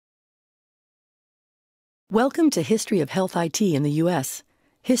Welcome to History of Health IT in the U.S.,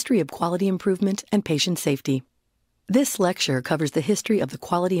 History of Quality Improvement and Patient Safety. This lecture covers the history of the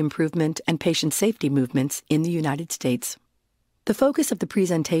quality improvement and patient safety movements in the United States. The focus of the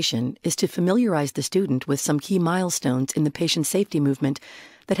presentation is to familiarize the student with some key milestones in the patient safety movement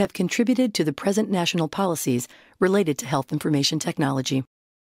that have contributed to the present national policies related to health information technology.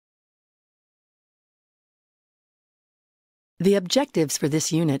 The objectives for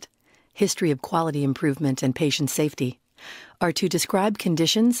this unit, History of Quality Improvement and Patient Safety, are to describe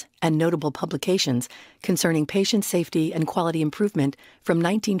conditions and notable publications concerning patient safety and quality improvement from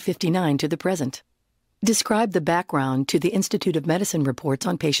 1959 to the present. Describe the background to the Institute of Medicine reports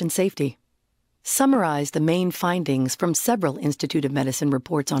on patient safety. Summarize the main findings from several Institute of Medicine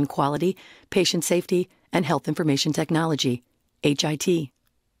reports on quality, patient safety, and health information technology, HIT.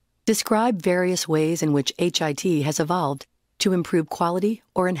 Describe various ways in which HIT has evolved to improve quality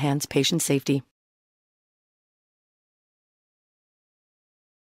or enhance patient safety.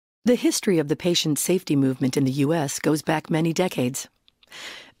 The history of the patient safety movement in the U.S. goes back many decades.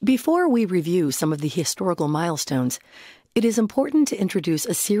 Before we review some of the historical milestones, it is important to introduce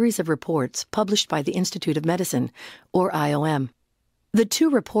a series of reports published by the Institute of Medicine, or IOM. The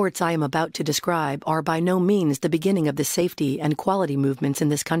two reports I am about to describe are by no means the beginning of the safety and quality movements in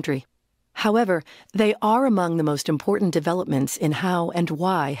this country. However, they are among the most important developments in how and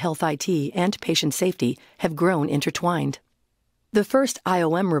why health IT and patient safety have grown intertwined. The first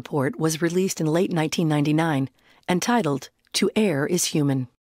IOM report was released in late 1999, entitled, "To Err is Human."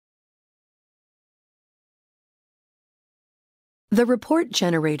 The report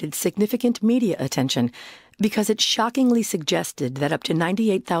generated significant media attention because it shockingly suggested that up to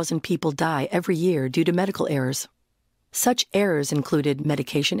 98,000 people die every year due to medical errors. Such errors included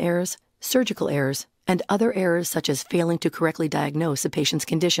medication errors, surgical errors, and other errors such as failing to correctly diagnose a patient's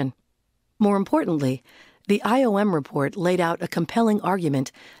condition. More importantly, the IOM report laid out a compelling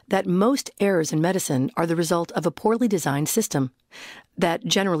argument that most errors in medicine are the result of a poorly designed system that,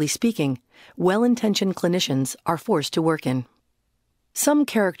 generally speaking, well-intentioned clinicians are forced to work in. Some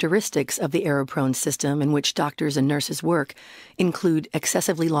characteristics of the error-prone system in which doctors and nurses work include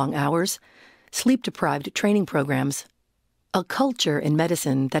excessively long hours, sleep-deprived training programs, a culture in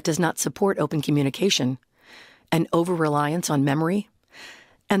medicine that does not support open communication, an over-reliance on memory,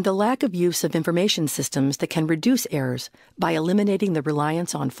 and the lack of use of information systems that can reduce errors by eliminating the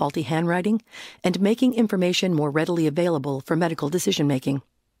reliance on faulty handwriting and making information more readily available for medical decision-making.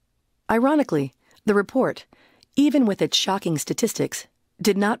 Ironically, the report, even with its shocking statistics,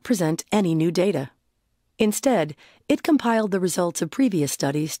 did not present any new data. Instead, it compiled the results of previous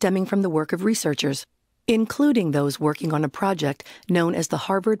studies stemming from the work of researchers, including those working on a project known as the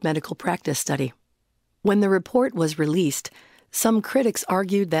Harvard Medical Practice Study. When the report was released, some critics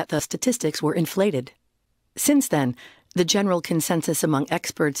argued that the statistics were inflated. Since then, the general consensus among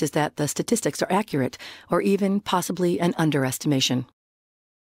experts is that the statistics are accurate, or even possibly an underestimation.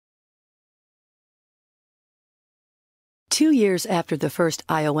 2 years after the first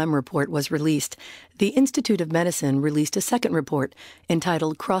IOM report was released, the Institute of Medicine released a second report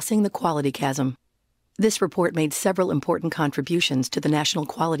entitled Crossing the Quality Chasm. This report made several important contributions to the national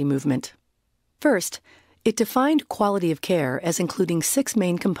quality movement. First, it defined quality of care as including 6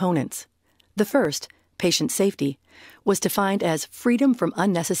 main components. The first, patient safety, was defined as freedom from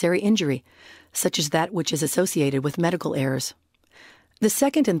unnecessary injury, such as that which is associated with medical errors. The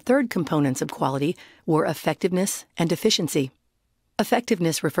second and third components of quality were effectiveness and efficiency.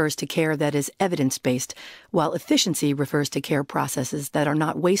 Effectiveness refers to care that is evidence-based, while efficiency refers to care processes that are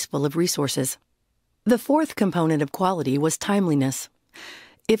not wasteful of resources. The fourth component of quality was timeliness.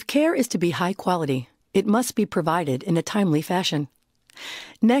 If care is to be high quality, it must be provided in a timely fashion.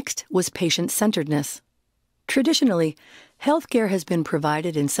 Next was patient-centeredness. Traditionally, healthcare has been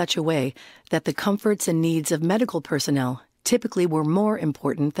provided in such a way that the comforts and needs of medical personnel typically were more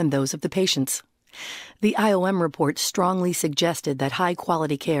important than those of the patients. The IOM report strongly suggested that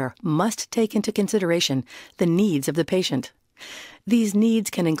high-quality care must take into consideration the needs of the patient. These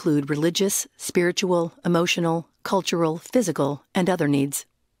needs can include religious, spiritual, emotional, cultural, physical, and other needs.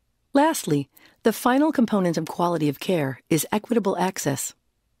 Lastly, the final component of quality of care is equitable access.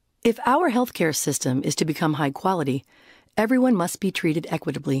 If our healthcare system is to become high quality, everyone must be treated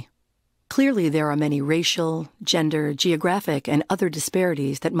equitably. Clearly, there are many racial, gender, geographic, and other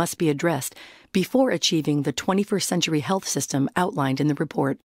disparities that must be addressed before achieving the 21st century health system outlined in the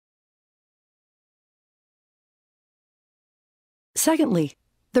report. Secondly,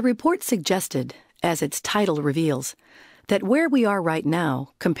 the report suggested, as its title reveals, that where we are right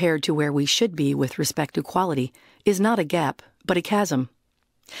now, compared to where we should be with respect to quality, is not a gap, but a chasm.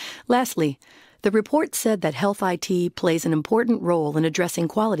 Lastly, The report said that health IT plays an important role in addressing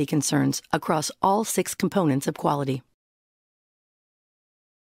quality concerns across all 6 components of quality.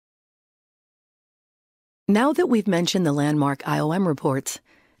 Now that we've mentioned the landmark IOM reports,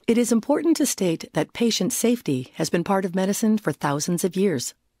 it is important to state that patient safety has been part of medicine for thousands of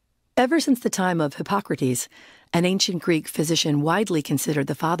years. Ever since the time of Hippocrates, an ancient Greek physician widely considered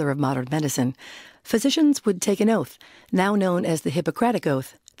the father of modern medicine, physicians would take an oath, now known as the Hippocratic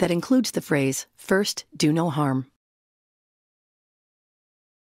Oath, that includes the phrase, "First, do no harm."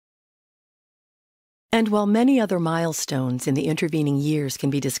 And while many other milestones in the intervening years can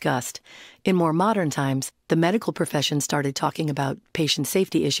be discussed, in more modern times, the medical profession started talking about patient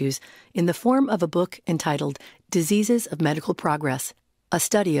safety issues in the form of a book entitled Diseases of Medical Progress, a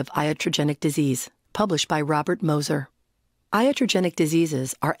study of iatrogenic disease, published by Robert Moser. Iatrogenic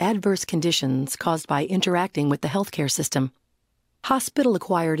diseases are adverse conditions caused by interacting with the healthcare system.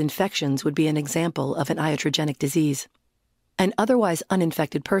 Hospital-acquired infections would be an example of an iatrogenic disease. An otherwise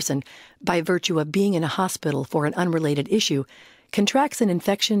uninfected person, by virtue of being in a hospital for an unrelated issue, contracts an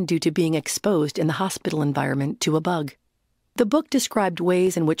infection due to being exposed in the hospital environment to a bug. The book described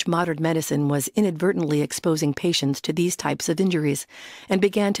ways in which modern medicine was inadvertently exposing patients to these types of injuries, and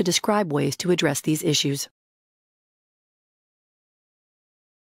began to describe ways to address these issues.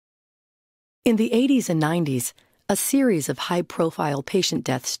 In the 80s and 90s, a series of high-profile patient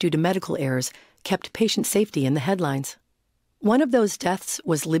deaths due to medical errors kept patient safety in the headlines. One of those deaths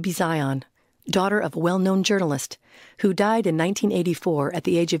was Libby Zion, daughter of a well-known journalist, who died in 1984 at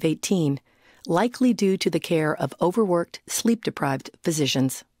the age of 18, likely due to the care of overworked, sleep-deprived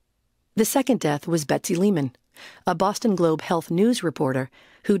physicians. The second death was Betsy Lehman, a Boston Globe Health News reporter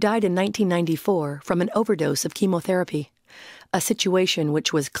who died in 1994 from an overdose of chemotherapy, a situation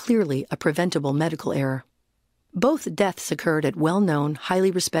which was clearly a preventable medical error. Both deaths occurred at well-known,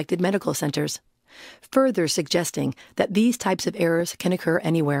 highly respected medical centers, further suggesting that these types of errors can occur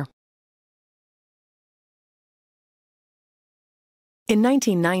anywhere. In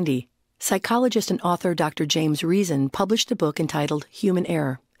 1990, psychologist and author Dr. James Reason published a book entitled Human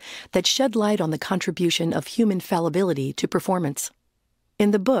Error that shed light on the contribution of human fallibility to performance.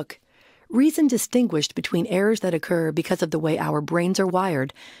 In the book, Reason distinguished between errors that occur because of the way our brains are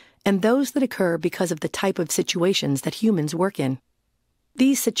wired and those that occur because of the type of situations that humans work in.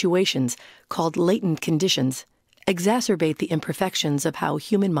 These situations, called latent conditions, exacerbate the imperfections of how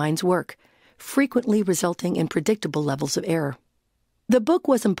human minds work, frequently resulting in predictable levels of error. The book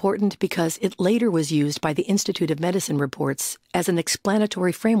was important because it later was used by the Institute of Medicine reports as an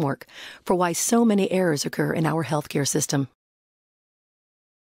explanatory framework for why so many errors occur in our healthcare system.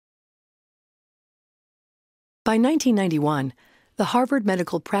 By 1991, the Harvard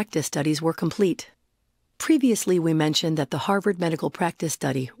Medical Practice Studies were complete. Previously, we mentioned that the Harvard Medical Practice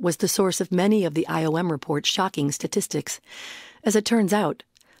Study was the source of many of the IOM report's shocking statistics. As it turns out,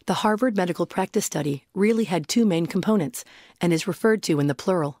 the Harvard Medical Practice Study really had 2 main components and is referred to in the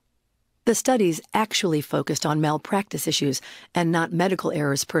plural. The studies actually focused on malpractice issues and not medical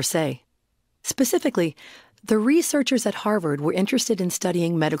errors per se. Specifically, the researchers at Harvard were interested in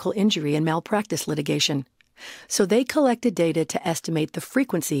studying medical injury and malpractice litigation. So they collected data to estimate the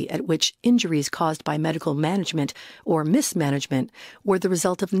frequency at which injuries caused by medical management or mismanagement were the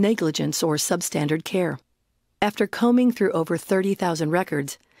result of negligence or substandard care. After combing through over 30,000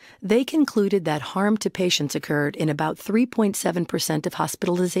 records, they concluded that harm to patients occurred in about 3.7% of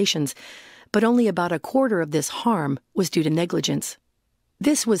hospitalizations, but only about a quarter of this harm was due to negligence.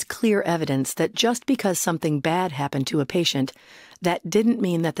 This was clear evidence that just because something bad happened to a patient, that didn't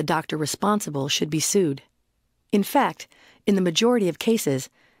mean that the doctor responsible should be sued. In fact, in the majority of cases,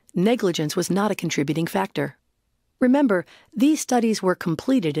 negligence was not a contributing factor. Remember, these studies were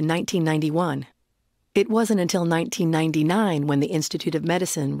completed in 1991. It wasn't until 1999 when the Institute of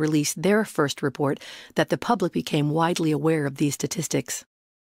Medicine released their first report that the public became widely aware of these statistics.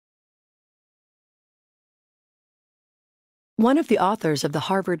 One of the authors of the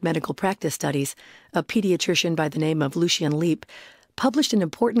Harvard Medical Practice Studies, a pediatrician by the name of Lucian Leap, published an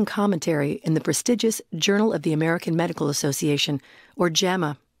important commentary in the prestigious Journal of the American Medical Association, or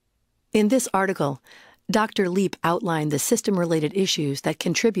JAMA. In this article, Dr. Leap outlined the system-related issues that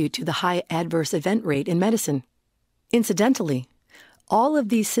contribute to the high adverse event rate in medicine. Incidentally, all of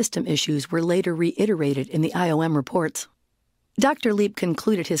these system issues were later reiterated in the IOM reports. Dr. Leap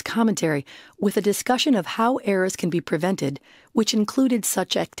concluded his commentary with a discussion of how errors can be prevented, which included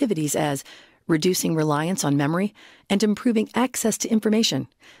such activities as reducing reliance on memory, and improving access to information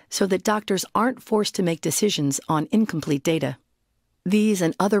so that doctors aren't forced to make decisions on incomplete data. These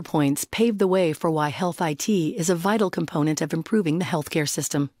and other points pave the way for why health IT is a vital component of improving the healthcare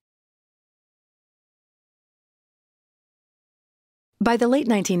system. By the late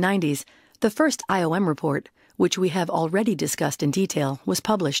 1990s, the first IOM report, which we have already discussed in detail, was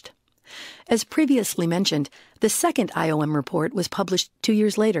published. As previously mentioned, the second IOM report was published 2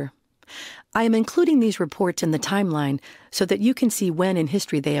 years later. I am including these reports in the timeline so that you can see when in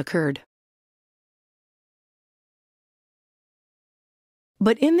history they occurred.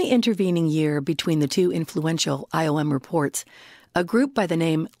 But in the intervening year between the two influential IOM reports, a group by the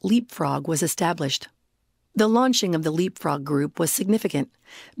name Leapfrog was established. The launching of the Leapfrog Group was significant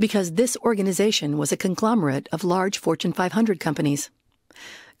because this organization was a conglomerate of large Fortune 500 companies.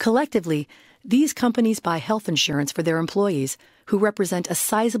 Collectively, these companies buy health insurance for their employees, who represent a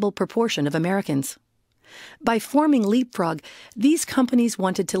sizable proportion of Americans. By forming Leapfrog, these companies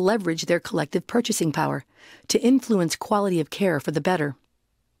wanted to leverage their collective purchasing power to influence quality of care for the better.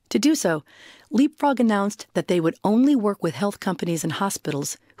 To do so, Leapfrog announced that they would only work with health companies and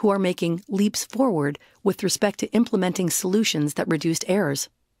hospitals who are making leaps forward with respect to implementing solutions that reduced errors.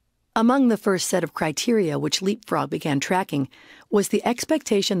 Among the first set of criteria which Leapfrog began tracking was the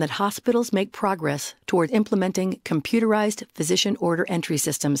expectation that hospitals make progress toward implementing computerized physician order entry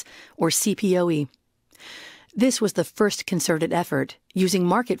systems, or CPOE. This was the first concerted effort, using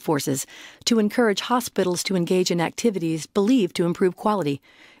market forces, to encourage hospitals to engage in activities believed to improve quality,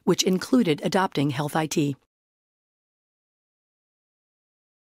 which included adopting health IT.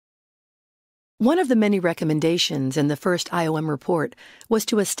 One of the many recommendations in the first IOM report was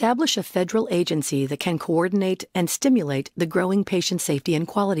to establish a federal agency that can coordinate and stimulate the growing patient safety and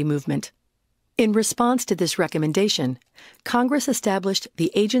quality movement. In response to this recommendation, Congress established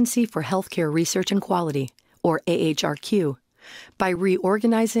the Agency for Healthcare Research and Quality, or AHRQ, by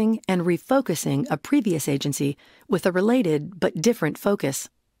reorganizing and refocusing a previous agency with a related but different focus.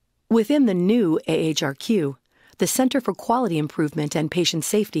 Within the new AHRQ, the Center for Quality Improvement and Patient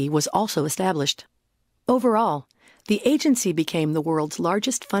Safety was also established. Overall, the agency became the world's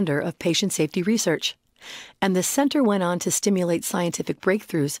largest funder of patient safety research, and the center went on to stimulate scientific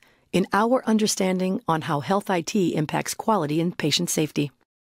breakthroughs in our understanding on how health IT impacts quality and patient safety.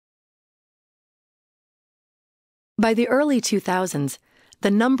 By the early 2000s, the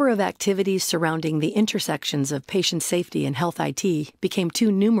number of activities surrounding the intersections of patient safety and health IT became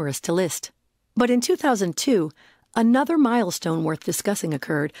too numerous to list. But in 2002, another milestone worth discussing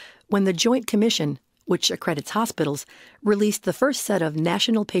occurred when the Joint Commission, which accredits hospitals, released the first set of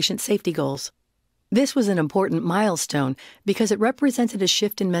national patient safety goals. This was an important milestone because it represented a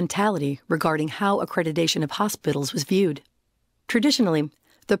shift in mentality regarding how accreditation of hospitals was viewed. Traditionally,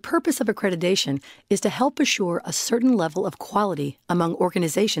 the purpose of accreditation is to help assure a certain level of quality among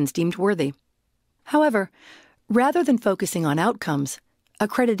organizations deemed worthy. However, rather than focusing on outcomes,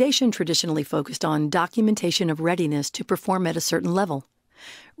 accreditation traditionally focused on documentation of readiness to perform at a certain level,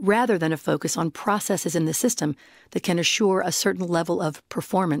 rather than a focus on processes in the system that can assure a certain level of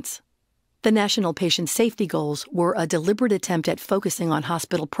performance. The National Patient Safety Goals were a deliberate attempt at focusing on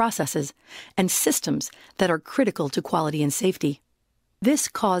hospital processes and systems that are critical to quality and safety. This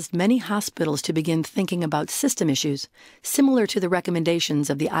caused many hospitals to begin thinking about system issues, similar to the recommendations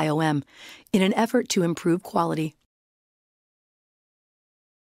of the IOM, in an effort to improve quality.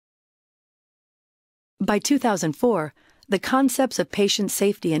 By 2004, the concepts of patient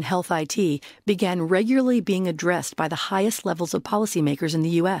safety and health IT began regularly being addressed by the highest levels of policymakers in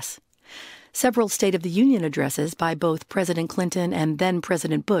the U.S. Several State of the Union addresses by both President Clinton and then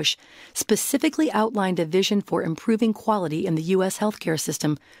President Bush specifically outlined a vision for improving quality in the U.S. healthcare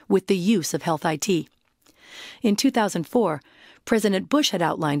system with the use of health IT. In 2004, President Bush had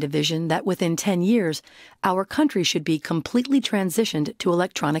outlined a vision that within 10 years, our country should be completely transitioned to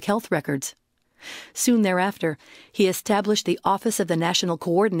electronic health records. Soon thereafter, he established the Office of the National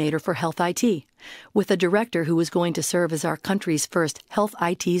Coordinator for Health IT, with a director who was going to serve as our country's first health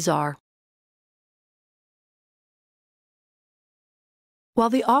IT czar. While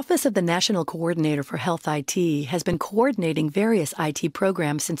the Office of the National Coordinator for Health IT has been coordinating various IT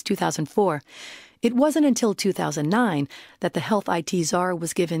programs since 2004, it wasn't until 2009 that the Health IT czar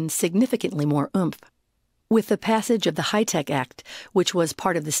was given significantly more oomph. With the passage of the HITECH Act, which was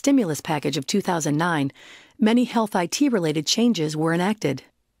part of the stimulus package of 2009, many health IT-related changes were enacted.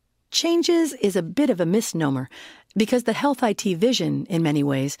 Changes is a bit of a misnomer, because the health IT vision, in many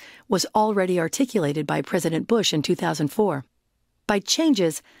ways, was already articulated by President Bush in 2004. By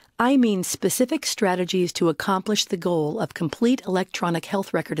changes, I mean specific strategies to accomplish the goal of complete electronic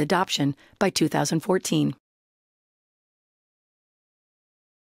health record adoption by 2014.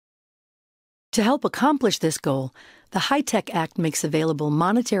 To help accomplish this goal, the HITECH Act makes available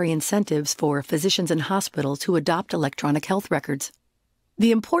monetary incentives for physicians and hospitals who adopt electronic health records.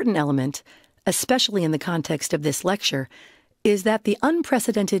 The important element, especially in the context of this lecture, is that the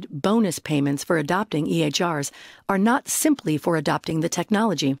unprecedented bonus payments for adopting EHRs are not simply for adopting the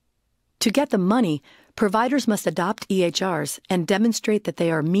technology. To get the money, providers must adopt EHRs and demonstrate that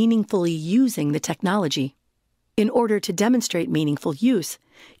they are meaningfully using the technology. In order to demonstrate meaningful use,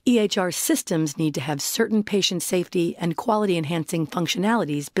 EHR systems need to have certain patient safety and quality-enhancing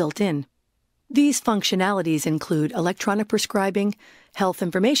functionalities built in. These functionalities include electronic prescribing, health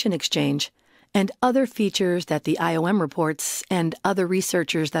information exchange, and other features that the IOM reports and other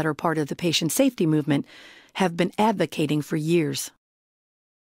researchers that are part of the patient safety movement have been advocating for years.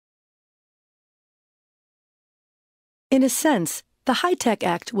 In a sense, the HITECH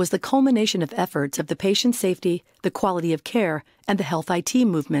Act was the culmination of efforts of the patient safety, the quality of care, and the health IT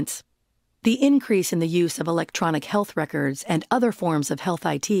movements. The increase in the use of electronic health records and other forms of health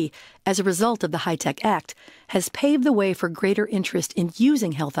IT as a result of the HITECH Act has paved the way for greater interest in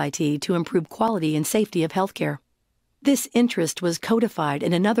using health IT to improve quality and safety of healthcare. This interest was codified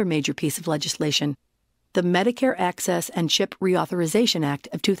in another major piece of legislation, the Medicare Access and CHIP Reauthorization Act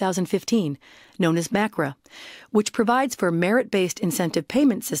of 2015, known as MACRA, which provides for Merit-Based Incentive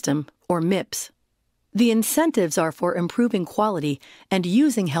Payment System, or MIPS. The incentives are for improving quality and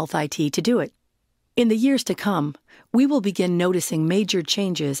using health IT to do it. In the years to come, we will begin noticing major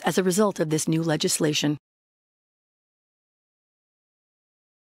changes as a result of this new legislation.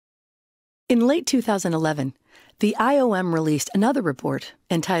 In late 2011, the IOM released another report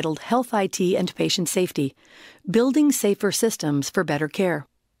entitled Health IT and Patient Safety: Building Safer Systems for Better Care.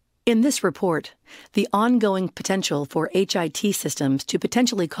 In this report, the ongoing potential for HIT systems to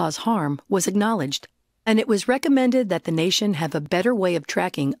potentially cause harm was acknowledged, and it was recommended that the nation have a better way of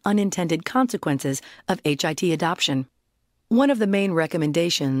tracking unintended consequences of HIT adoption. One of the main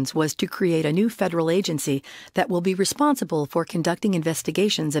recommendations was to create a new federal agency that will be responsible for conducting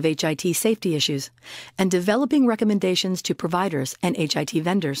investigations of HIT safety issues and developing recommendations to providers and HIT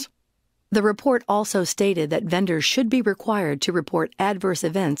vendors. The report also stated that vendors should be required to report adverse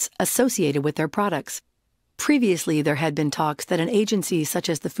events associated with their products. Previously, there had been talks that an agency such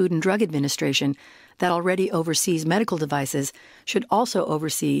as the Food and Drug Administration, that already oversees medical devices, should also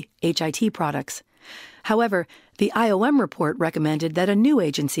oversee HIT products. However, the IOM report recommended that a new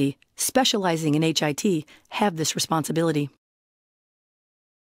agency, specializing in HIT, have this responsibility.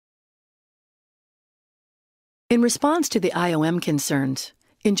 In response to the IOM concerns,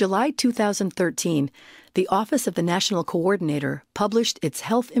 in July 2013, the Office of the National Coordinator published its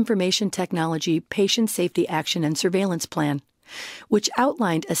Health Information Technology Patient Safety Action and Surveillance Plan, which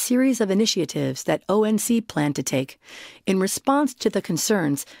outlined a series of initiatives that ONC planned to take in response to the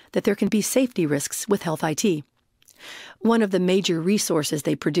concerns that there can be safety risks with health IT. One of the major resources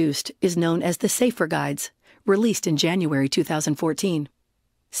they produced is known as the SAFER Guides, released in January 2014.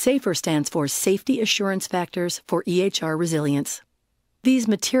 SAFER stands for Safety Assurance Factors for EHR Resilience. These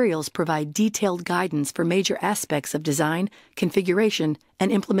materials provide detailed guidance for major aspects of design, configuration,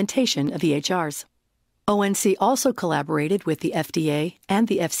 and implementation of EHRs. ONC also collaborated with the FDA and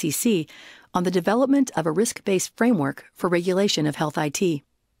the FCC on the development of a risk-based framework for regulation of health IT.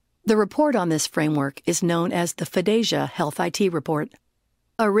 The report on this framework is known as the FDASIA Health IT Report.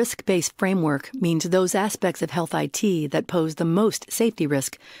 A risk-based framework means those aspects of health IT that pose the most safety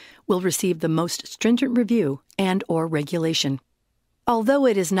risk will receive the most stringent review and/or regulation. Although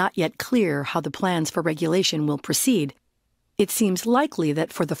it is not yet clear how the plans for regulation will proceed, it seems likely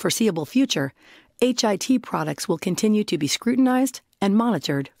that for the foreseeable future, HIT products will continue to be scrutinized and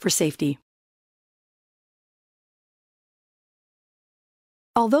monitored for safety.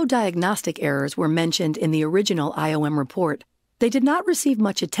 Although diagnostic errors were mentioned in the original IOM report, they did not receive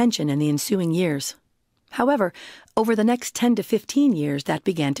much attention in the ensuing years. However, over the next 10 to 15 years, that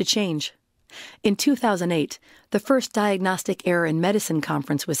began to change. In 2008, the first Diagnostic Error in Medicine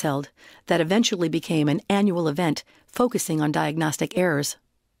conference was held that eventually became an annual event focusing on diagnostic errors.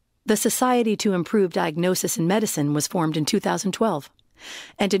 The Society to Improve Diagnosis in Medicine was formed in 2012,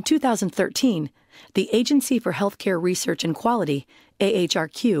 and in 2013, the Agency for Healthcare Research and Quality,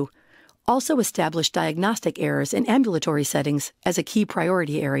 AHRQ, also established diagnostic errors in ambulatory settings as a key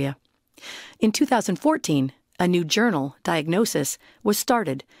priority area. In 2014, a new journal, Diagnosis, was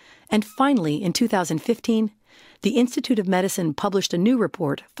started, and finally, in 2015, the Institute of Medicine published a new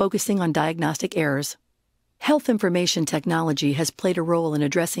report focusing on diagnostic errors. Health information technology has played a role in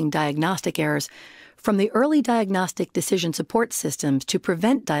addressing diagnostic errors, from the early diagnostic decision support systems to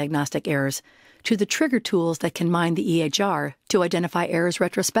prevent diagnostic errors, to the trigger tools that can mine the EHR to identify errors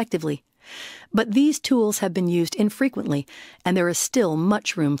retrospectively. But these tools have been used infrequently, and there is still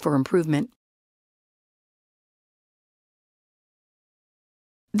much room for improvement.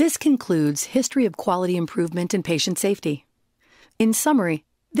 This concludes History of Quality Improvement and Patient Safety. In summary,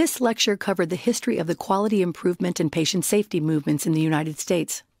 this lecture covered the history of the quality improvement and patient safety movements in the United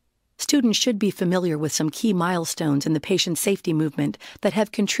States. Students should be familiar with some key milestones in the patient safety movement that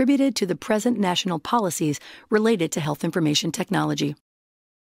have contributed to the present national policies related to health information technology.